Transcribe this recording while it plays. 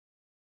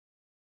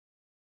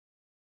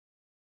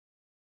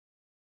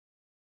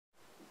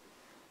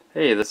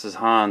Hey, this is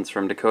Hans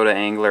from Dakota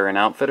Angler and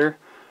Outfitter,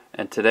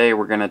 and today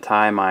we're going to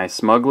tie my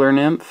smuggler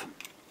nymph.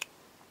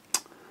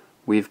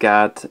 We've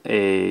got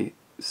a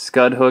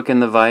scud hook in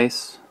the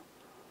vise.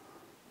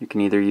 You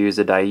can either use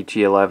a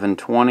Daiichi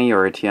 1120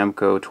 or a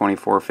Tiemco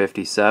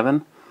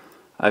 2457.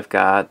 I've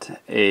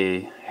got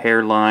a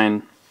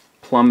hairline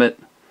plummet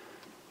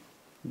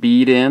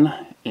bead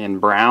in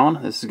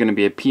brown. This is going to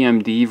be a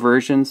PMD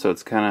version, so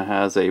it's kind of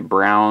has a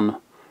brown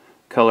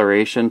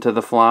coloration to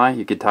the fly.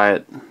 You could tie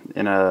it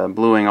in a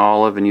bluing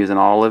olive and use an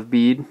olive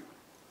bead.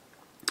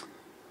 I'm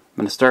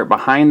going to start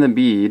behind the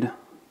bead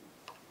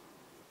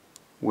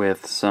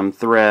with some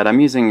thread. I'm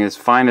using as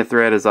fine a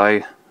thread as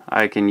I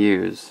can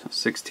use.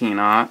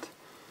 16/0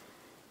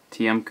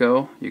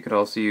 Tiemco. You could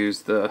also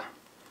use the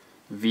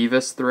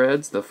Vivas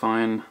threads, the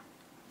fine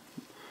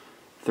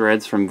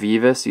threads from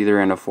Vivas, either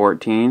in a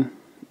 14/0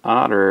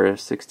 or a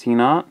 16/0.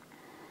 I'm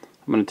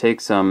going to take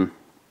some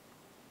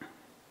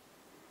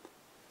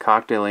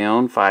Coq de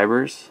Leon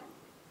fibers,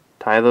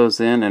 tie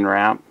those in and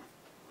wrap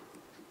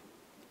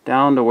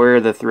down to where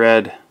the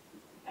thread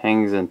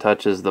hangs and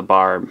touches the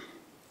barb.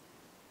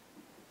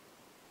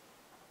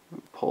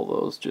 Pull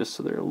those just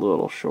so they're a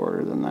little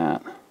shorter than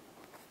that.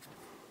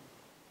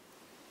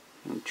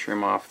 And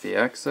trim off the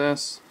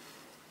excess.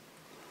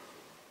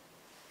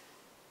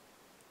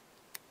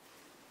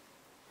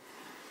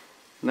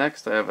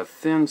 Next, I have a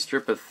thin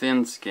strip of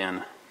thin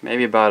skin,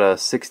 maybe about a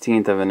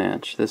 1/16 of an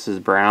inch. This is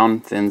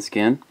brown thin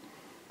skin.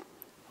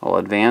 I'll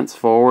advance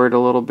forward a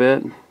little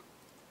bit,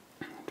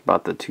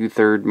 about the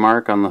 2/3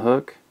 mark on the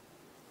hook.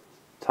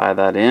 Tie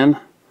that in,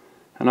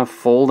 kind of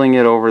folding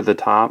it over the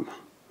top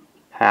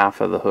half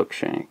of the hook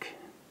shank.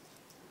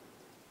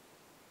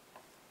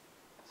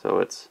 So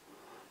it's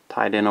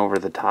tied in over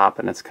the top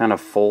and it's kind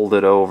of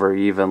folded over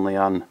evenly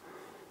on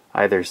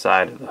either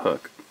side of the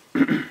hook.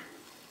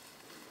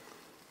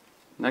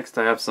 Next,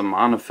 I have some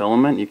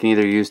monofilament. You can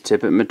either use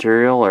tippet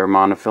material or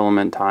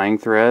monofilament tying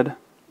thread.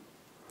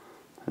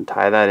 And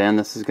tie that in.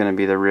 This is going to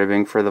be the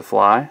ribbing for the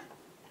fly.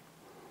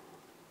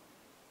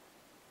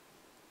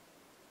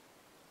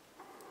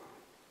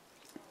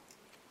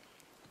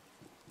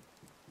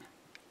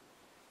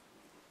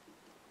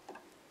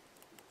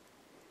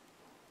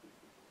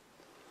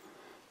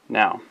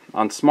 Now,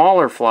 on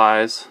smaller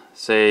flies,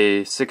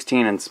 say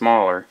 16 and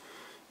smaller,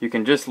 you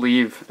can just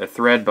leave a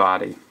thread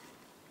body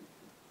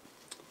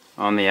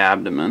on the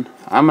abdomen.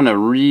 I'm going to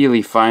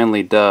really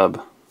finely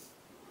dub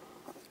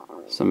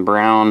some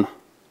brown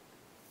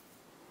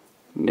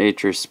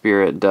Nature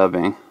Spirit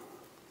dubbing.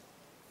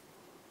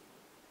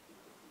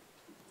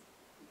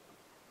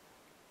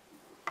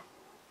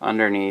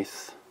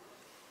 Underneath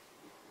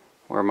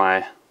where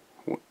my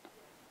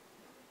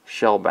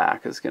shell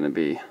back is going to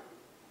be.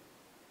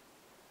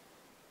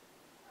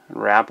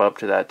 And wrap up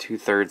to that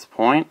 2/3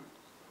 point.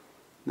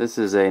 This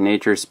is a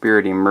Nature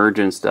Spirit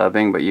emergence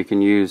dubbing, but you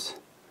can use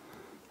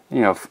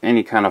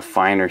any kind of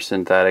finer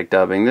synthetic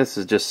dubbing. This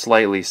is just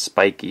slightly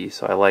spiky,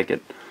 so I like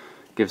it.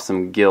 Gives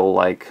some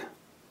gill-like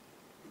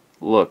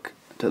look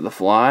to the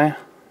fly.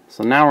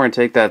 So now we're going to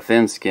take that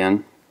thin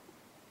skin.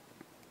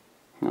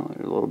 Oh,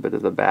 there's a little bit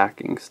of the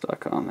backing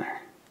stuck on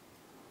there.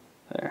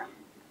 There.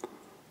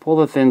 Pull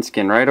the thin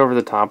skin right over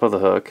the top of the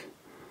hook.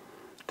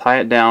 Tie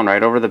it down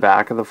right over the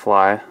back of the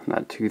fly,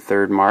 that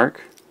 2/3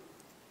 mark.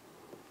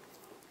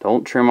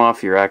 Don't trim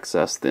off your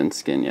excess thin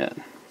skin yet.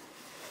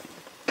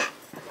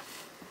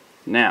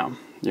 Now,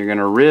 you're going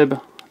to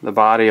rib the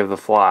body of the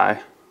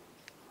fly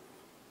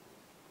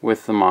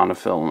with the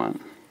monofilament.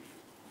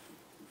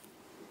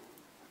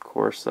 Of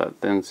course, that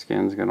thin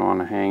skin's going to want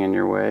to hang in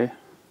your way,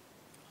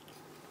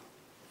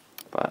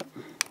 but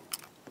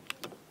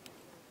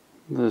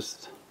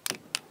just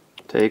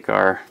take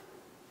and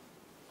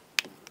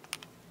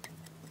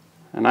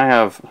I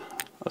have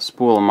a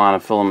spool of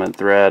monofilament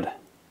thread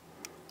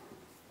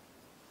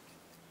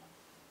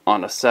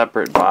on a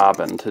separate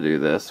bobbin to do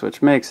this,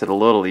 which makes it a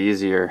little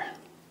easier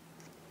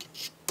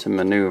to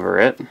maneuver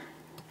it.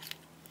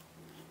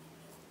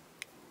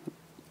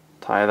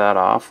 Tie that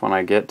off when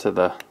I get to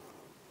the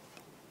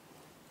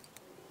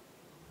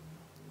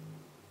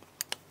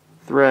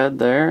thread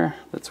there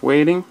that's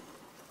waiting.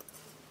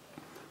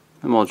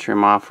 Then we'll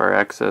trim off our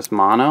excess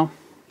mono.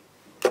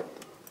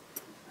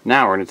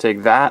 Now we're going to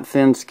take that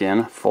thin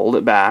skin, fold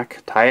it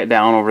back, tie it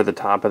down over the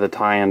top of the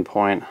tie-in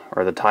point,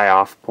 or the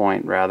tie-off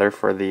point rather,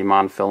 for the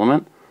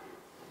monofilament.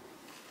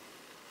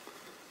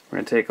 We're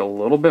going to take a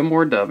little bit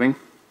more dubbing.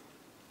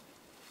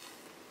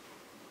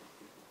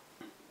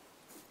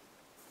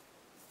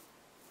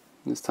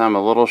 This time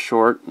a little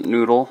short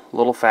noodle, a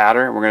little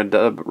fatter. We're going to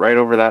dub right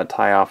over that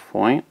tie-off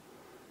point.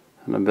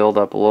 I'm going to build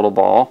up a little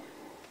ball.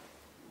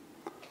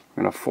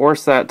 I'm going to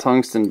force that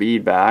tungsten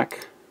bead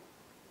back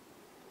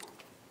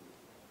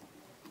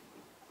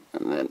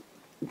and then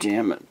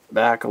jam it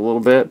back a little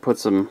bit,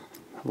 put a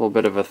little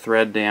bit of a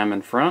thread dam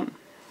in front.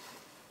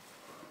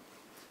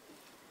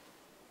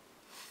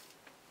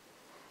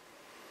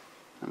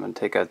 I'm going to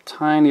take a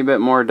tiny bit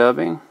more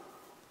dubbing.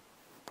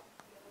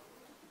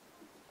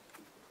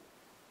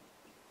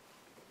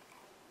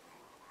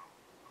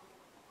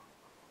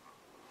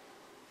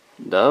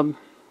 dub.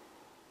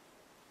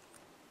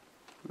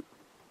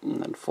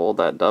 And then fold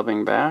that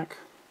dubbing back.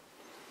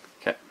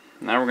 Okay,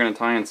 now we're going to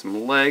tie in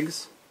some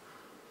legs.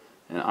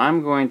 And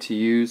I'm going to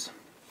use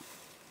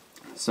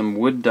some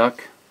wood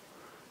duck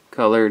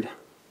colored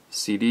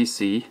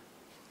CDC.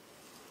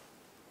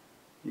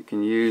 You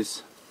can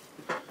use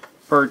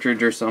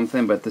partridge or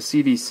something, but the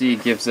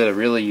CDC gives it a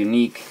really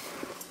unique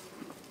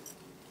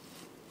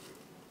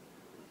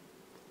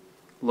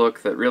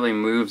look that really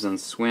moves and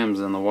swims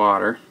in the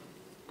water.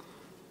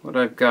 What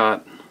I've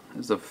got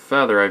is a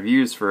feather I've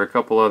used for a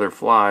couple other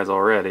flies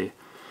already.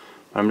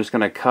 I'm just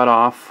going to cut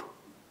off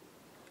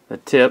the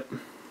tip.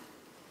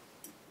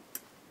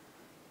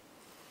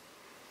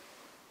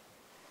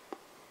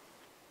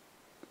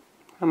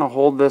 I'm going to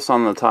hold this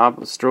on the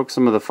top, stroke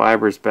some of the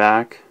fibers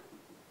back.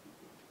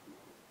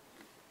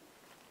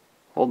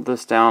 Hold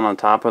this down on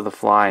top of the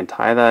fly and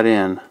tie that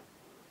in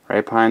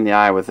right behind the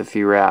eye with a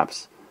few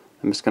wraps.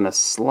 I'm just going to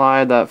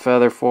slide that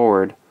feather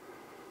forward,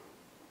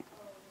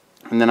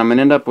 and then I'm going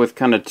to end up with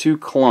kind of two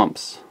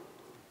clumps.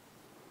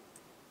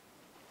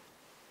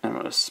 I'm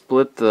going to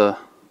split the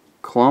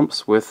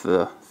clumps with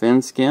the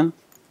thin skin.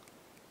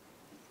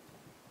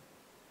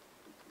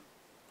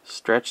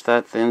 Stretch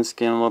that thin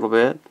skin a little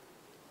bit.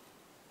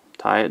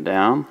 Tie it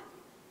down.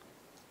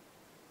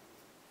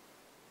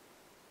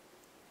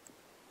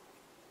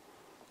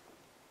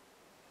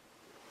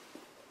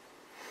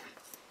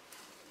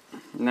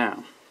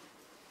 Now,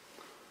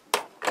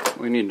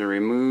 we need to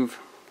remove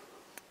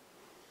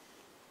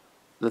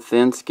the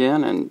thin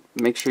skin and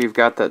make sure you've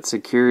got that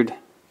secured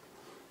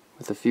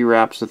with a few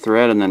wraps of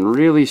thread, and then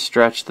really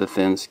stretch the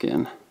thin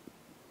skin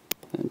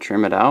and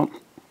trim it out.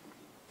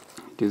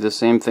 Do the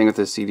same thing with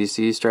the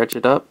CDC, stretch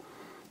it up,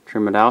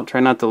 trim it out. Try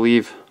not to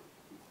leave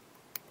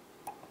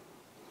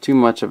too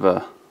much of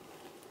a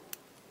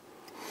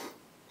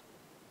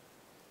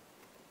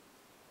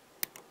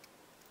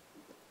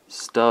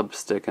stub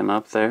sticking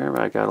up there.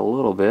 I got a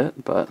little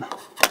bit, but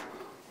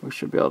we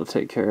should be able to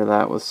take care of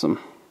that with some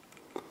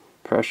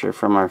pressure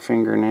from our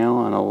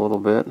fingernail and a little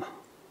bit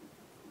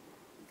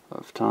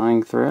of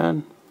tying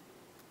thread.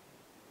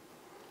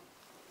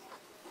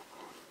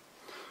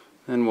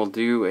 Then we'll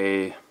do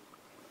a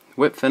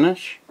whip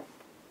finish.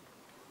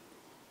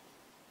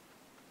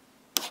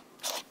 A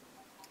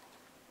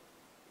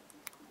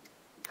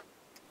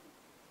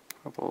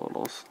couple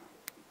little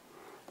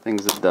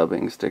things of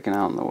dubbing sticking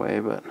out in the way,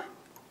 but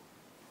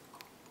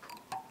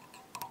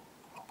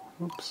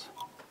oops.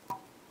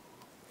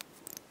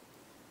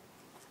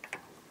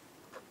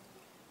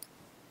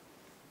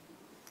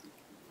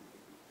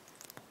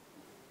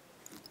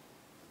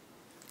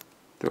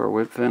 Do our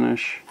whip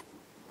finish.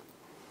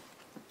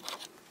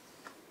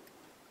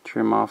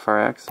 Trim off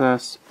our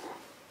excess.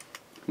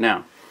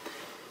 Now,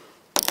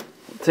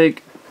 we'll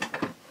take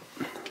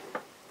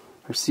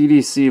our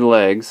CDC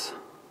legs.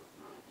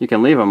 You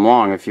can leave them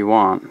long if you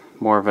want.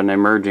 More of an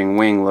emerging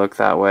wing look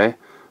that way. I'm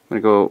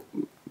going to go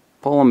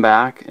pull them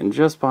back, and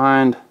just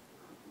behind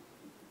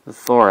the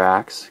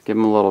thorax, give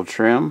them a little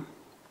trim.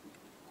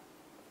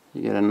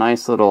 You get a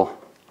nice little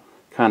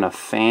kind of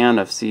fan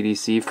of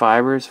CDC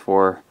fibers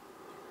for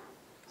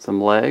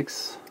some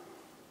legs.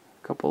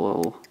 A couple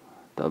little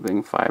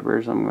dubbing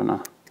fibers I'm going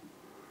to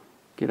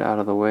get out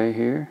of the way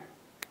here.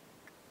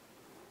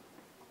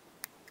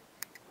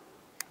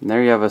 And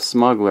there you have a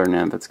smuggler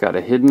nymph. It's got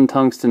a hidden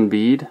tungsten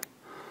bead.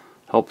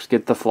 Helps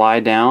get the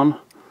fly down,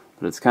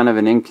 but it's kind of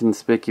an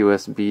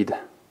inconspicuous bead.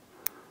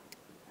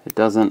 It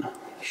doesn't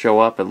show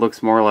up. It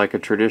looks more like a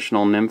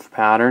traditional nymph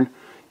pattern.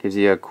 Gives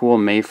you a cool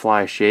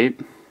mayfly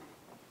shape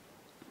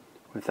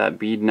with that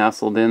bead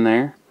nestled in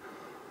there.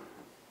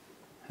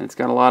 And it's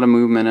got a lot of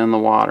movement in the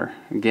water.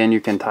 Again, you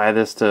can tie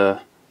this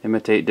to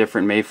imitate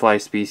different mayfly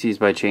species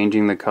by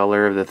changing the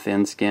color of the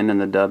thin skin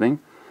and the dubbing.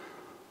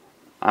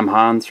 I'm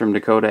Hans from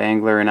Dakota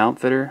Angler and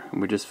Outfitter,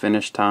 and we just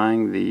finished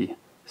tying the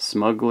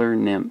smuggler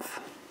nymph.